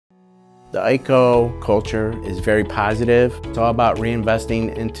The IKO culture is very positive. It's all about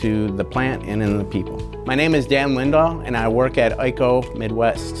reinvesting into the plant and in the people. My name is Dan Lindahl and I work at IKO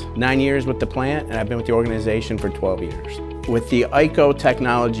Midwest. 9 years with the plant and I've been with the organization for 12 years. With the IKO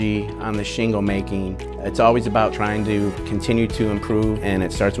technology on the shingle making, it's always about trying to continue to improve, and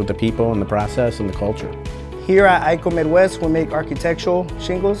it starts with the people and the process and the culture. Here at IKO Midwest, we make architectural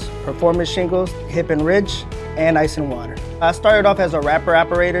shingles, performance shingles, hip and ridge, and ice and water. I started off as a wrapper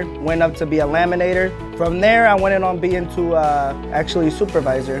operator, went up to be a laminator. From there, I went on being to actually a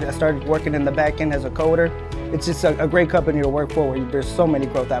supervisor. I started working in the back end as a coder. It's just a great company to work for where there's so many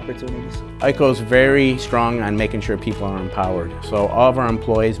growth opportunities. IKO is very strong on making sure people are empowered. So all of our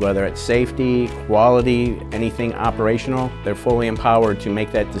employees, whether it's safety, quality, anything operational, they're fully empowered to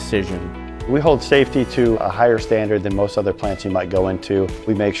make that decision. We hold safety to a higher standard than most other plants you might go into.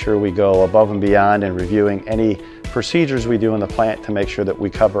 We make sure we go above and beyond in reviewing any procedures we do in the plant to make sure that we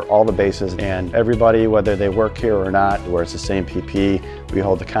cover all the bases, and everybody, whether they work here or not, where it's the same PP, we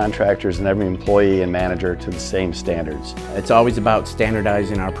hold the contractors and every employee and manager to the same standards. It's always about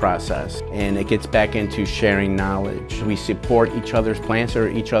standardizing our process, and it gets back into sharing knowledge. We support each other's plants or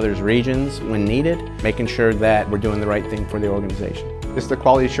each other's regions when needed, making sure that we're doing the right thing for the organization. This is the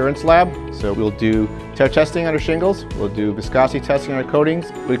quality assurance lab, so we'll do testing on our shingles, we'll do viscosity testing on our coatings.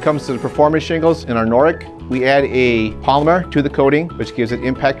 When it comes to the performance shingles in our Noric, we add a polymer to the coating, which gives it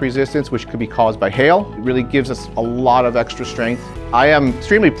impact resistance, which could be caused by hail. It really gives us a lot of extra strength. I am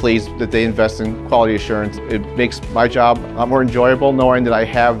extremely pleased that they invest in quality assurance. It makes my job a lot more enjoyable knowing that I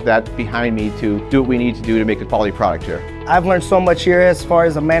have that behind me to do what we need to do to make a quality product here. I've learned so much here as far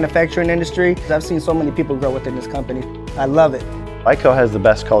as the manufacturing industry. I've seen so many people grow within this company. I love it. IKO has the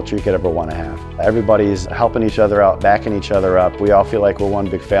best culture you could ever want to have. Everybody's helping each other out, backing each other up. We all feel like we're one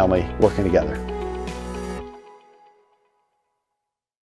big family working together.